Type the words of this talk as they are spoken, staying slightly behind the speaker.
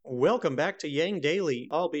Welcome back to Yang Daily.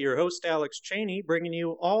 I'll be your host, Alex Cheney, bringing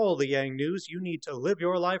you all the Yang news you need to live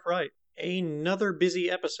your life right. Another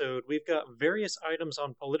busy episode. We've got various items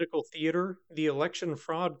on political theater, the election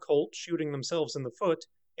fraud cult shooting themselves in the foot,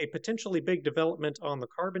 a potentially big development on the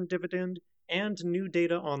carbon dividend, and new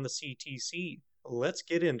data on the CTC. Let's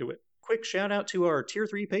get into it. Quick shout out to our Tier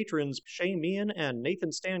 3 patrons, Shay Meehan and Nathan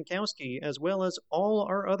Stankowski, as well as all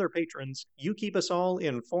our other patrons. You keep us all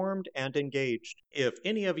informed and engaged. If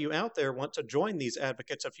any of you out there want to join these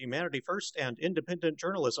advocates of humanity first and independent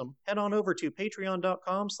journalism, head on over to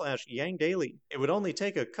patreon.com/yangdaily. It would only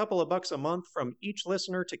take a couple of bucks a month from each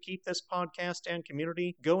listener to keep this podcast and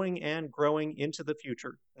community going and growing into the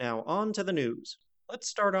future. Now on to the news. Let's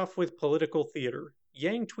start off with political theater.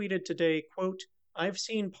 Yang tweeted today, quote, "I've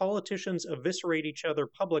seen politicians eviscerate each other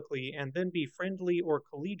publicly and then be friendly or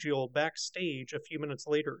collegial backstage a few minutes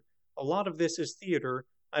later. A lot of this is theater.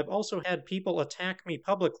 I've also had people attack me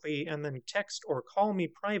publicly and then text or call me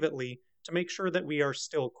privately to make sure that we are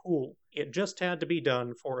still cool. It just had to be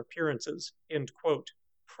done for appearances." End quote.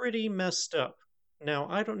 Pretty messed up. Now,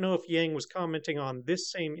 I don't know if Yang was commenting on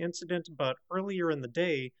this same incident, but earlier in the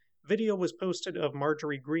day, video was posted of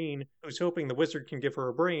Marjorie Greene, who's hoping the wizard can give her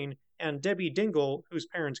a brain, and Debbie Dingle, whose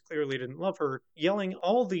parents clearly didn't love her, yelling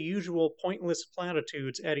all the usual pointless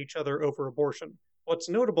platitudes at each other over abortion. What's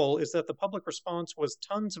notable is that the public response was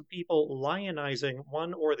tons of people lionizing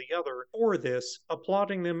one or the other for this,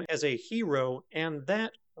 applauding them as a hero, and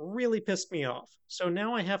that really pissed me off. So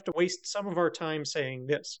now I have to waste some of our time saying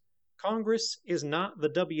this. Congress is not the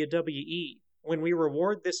WWE. When we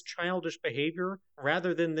reward this childish behavior,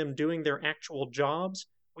 rather than them doing their actual jobs,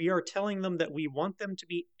 we are telling them that we want them to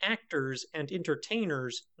be actors and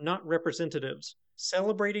entertainers, not representatives.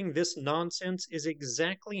 Celebrating this nonsense is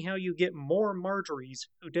exactly how you get more Marjories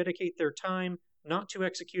who dedicate their time not to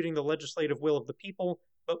executing the legislative will of the people,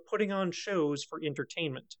 but putting on shows for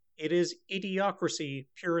entertainment. It is idiocracy,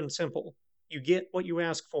 pure and simple. You get what you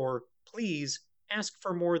ask for. Please ask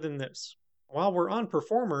for more than this. While we're on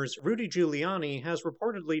performers, Rudy Giuliani has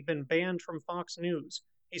reportedly been banned from Fox News.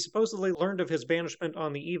 He supposedly learned of his banishment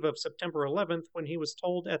on the eve of September 11th when he was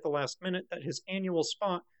told at the last minute that his annual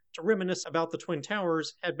spot to reminisce about the Twin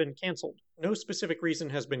Towers had been canceled. No specific reason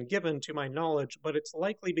has been given to my knowledge, but it's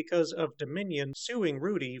likely because of Dominion suing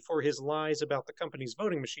Rudy for his lies about the company's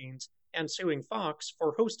voting machines and suing Fox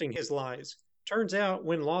for hosting his lies. Turns out,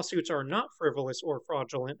 when lawsuits are not frivolous or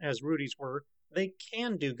fraudulent, as Rudy's were, they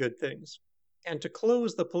can do good things. And to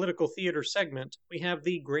close the political theater segment, we have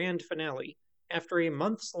the grand finale. After a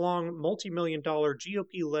months-long, multi-million-dollar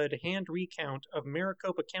GOP-led hand recount of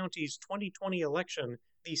Maricopa County's 2020 election,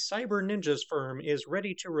 the Cyber Ninjas firm is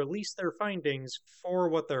ready to release their findings for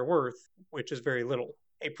what they're worth, which is very little.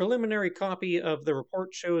 A preliminary copy of the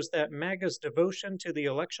report shows that MAGA's devotion to the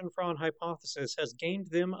election fraud hypothesis has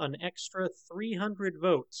gained them an extra 300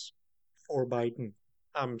 votes for Biden.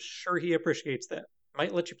 I'm sure he appreciates that.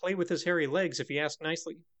 Might let you play with his hairy legs if you ask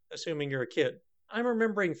nicely, assuming you're a kid. I'm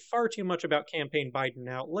remembering far too much about campaign Biden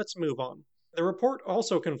now. Let's move on. The report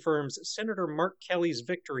also confirms Senator Mark Kelly's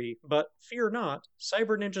victory, but fear not,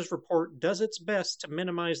 Cyber Ninja's report does its best to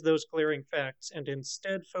minimize those glaring facts and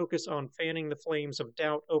instead focus on fanning the flames of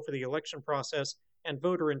doubt over the election process and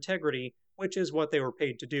voter integrity, which is what they were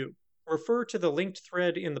paid to do. Refer to the linked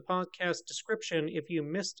thread in the podcast description if you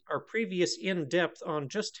missed our previous in-depth on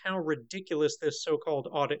just how ridiculous this so-called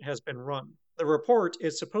audit has been run. The report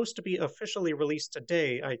is supposed to be officially released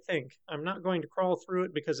today, I think. I'm not going to crawl through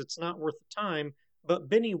it because it's not worth the time, but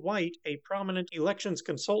Benny White, a prominent elections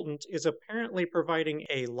consultant, is apparently providing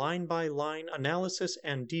a line-by-line analysis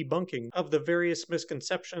and debunking of the various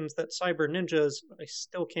misconceptions that Cyber Ninjas, I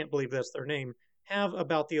still can't believe that's their name, have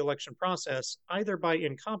about the election process, either by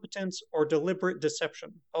incompetence or deliberate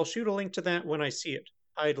deception. I'll shoot a link to that when I see it.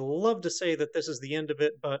 I'd love to say that this is the end of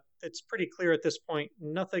it, but it's pretty clear at this point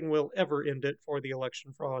nothing will ever end it for the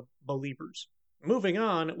election fraud believers. Moving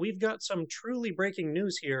on, we've got some truly breaking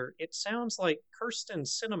news here. It sounds like Kyrsten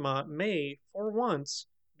Sinema may, for once,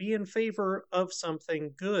 be in favor of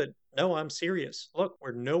something good. No, I'm serious. Look,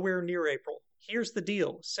 we're nowhere near April. Here's the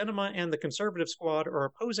deal. Sinema and the Conservative Squad are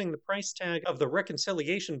opposing the price tag of the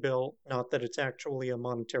reconciliation bill, not that it's actually a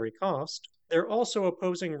monetary cost. They're also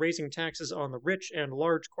opposing raising taxes on the rich and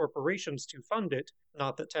large corporations to fund it,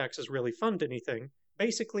 not that taxes really fund anything.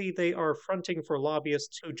 Basically, they are fronting for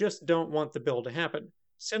lobbyists who just don't want the bill to happen.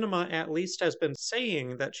 Sinema at least has been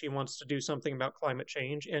saying that she wants to do something about climate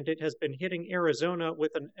change, and it has been hitting Arizona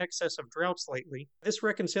with an excess of droughts lately. This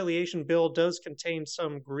reconciliation bill does contain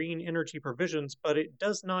some green energy provisions, but it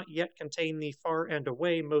does not yet contain the far and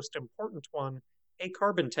away most important one, a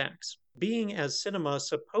carbon tax. Being as Cinema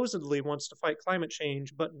supposedly wants to fight climate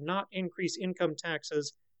change but not increase income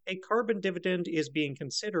taxes, a carbon dividend is being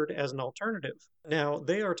considered as an alternative. Now,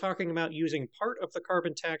 they are talking about using part of the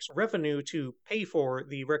carbon tax revenue to pay for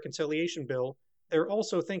the reconciliation bill. They're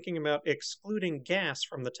also thinking about excluding gas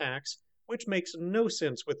from the tax, which makes no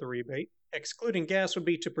sense with the rebate. Excluding gas would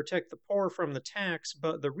be to protect the poor from the tax,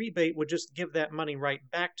 but the rebate would just give that money right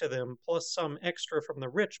back to them, plus some extra from the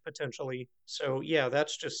rich potentially. So, yeah,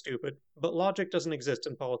 that's just stupid. But logic doesn't exist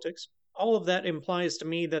in politics. All of that implies to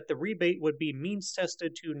me that the rebate would be means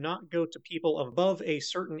tested to not go to people above a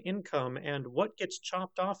certain income, and what gets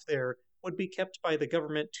chopped off there would be kept by the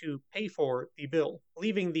government to pay for the bill,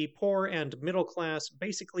 leaving the poor and middle class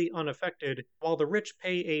basically unaffected, while the rich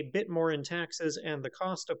pay a bit more in taxes and the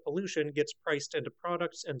cost of pollution gets priced into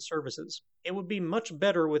products and services. It would be much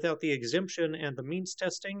better without the exemption and the means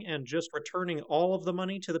testing and just returning all of the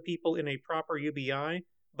money to the people in a proper UBI,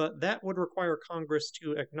 but that would require Congress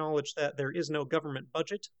to acknowledge that there is no government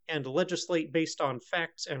budget and legislate based on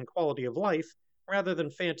facts and quality of life rather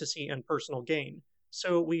than fantasy and personal gain.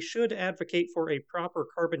 So we should advocate for a proper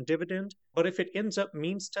carbon dividend, but if it ends up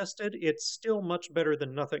means tested, it's still much better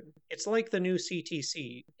than nothing. It's like the new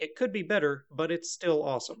CTC. It could be better, but it's still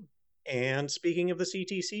awesome. And speaking of the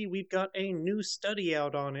CTC, we've got a new study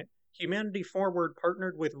out on it. Humanity Forward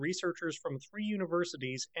partnered with researchers from 3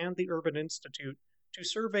 universities and the Urban Institute to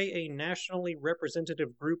survey a nationally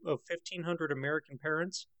representative group of 1,500 American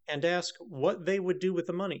parents and ask what they would do with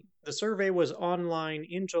the money. The survey was online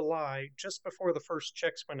in July, just before the first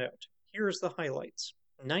checks went out. Here's the highlights.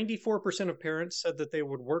 94% of parents said that they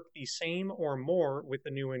would work the same or more with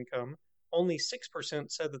the new income. Only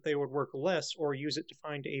 6% said that they would work less or use it to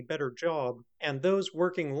find a better job, and those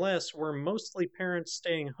working less were mostly parents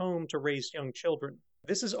staying home to raise young children.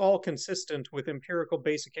 This is all consistent with empirical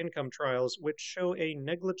basic income trials, which show a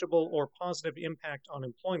negligible or positive impact on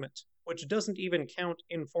employment, which doesn't even count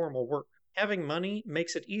informal work. Having money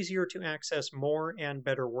makes it easier to access more and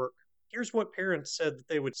better work. Here's what parents said that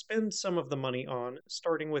they would spend some of the money on,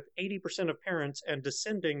 starting with 80% of parents and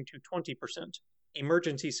descending to 20%.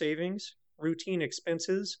 Emergency savings, routine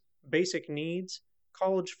expenses, basic needs,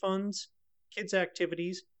 college funds, kids'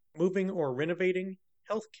 activities, moving or renovating,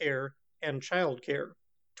 health care, and childcare.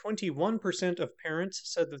 21% of parents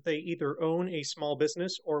said that they either own a small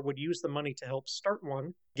business or would use the money to help start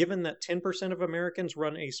one. Given that 10% of Americans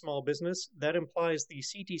run a small business, that implies the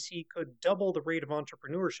CTC could double the rate of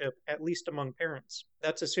entrepreneurship, at least among parents.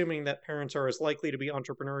 That's assuming that parents are as likely to be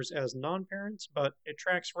entrepreneurs as non-parents, but it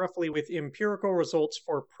tracks roughly with empirical results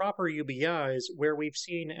for proper UBIs, where we've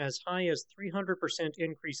seen as high as 300%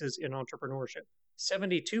 increases in entrepreneurship.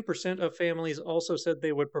 72% of families also said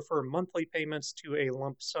they would prefer monthly payments to a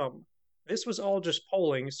lump sum. This was all just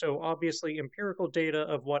polling, so obviously empirical data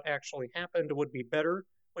of what actually happened would be better,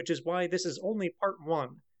 which is why this is only part 1.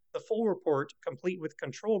 The full report, complete with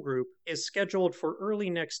control group, is scheduled for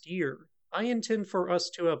early next year. I intend for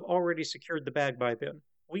us to have already secured the bag by then.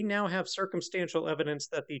 We now have circumstantial evidence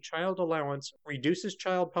that the child allowance reduces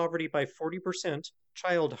child poverty by 40%,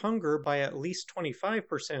 child hunger by at least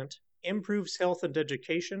 25%, improves health and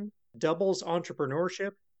education, doubles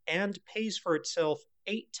entrepreneurship, and pays for itself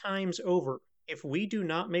 8 times over. If we do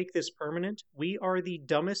not make this permanent, we are the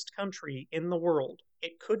dumbest country in the world.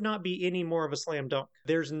 It could not be any more of a slam dunk.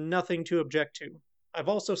 There's nothing to object to. I've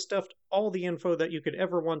also stuffed all the info that you could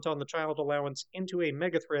ever want on the child allowance into a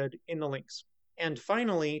megathread in the links. And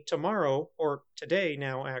finally, tomorrow, or today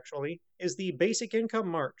now actually, is the Basic Income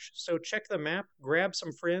March, so check the map, grab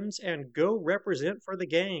some friends, and go represent for the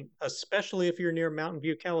gang, especially if you're near Mountain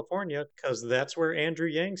View, California, because that's where Andrew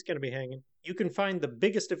Yang's going to be hanging. You can find the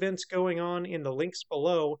biggest events going on in the links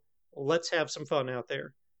below. Let's have some fun out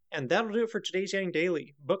there. And that'll do it for today's Yang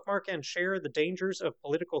Daily. Bookmark and share the dangers of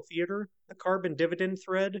political theater, the carbon dividend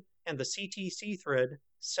thread, and the CTC thread.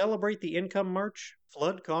 Celebrate the Income March.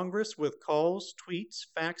 Flood Congress with calls, tweets,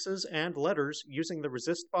 faxes, and letters using the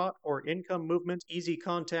ResistBot or Income Movement easy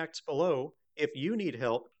contacts below. If you need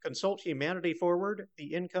help, consult Humanity Forward,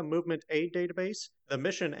 the Income Movement Aid Database, the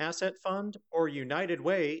Mission Asset Fund, or United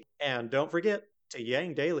Way, and don't forget to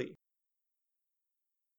Yang Daily.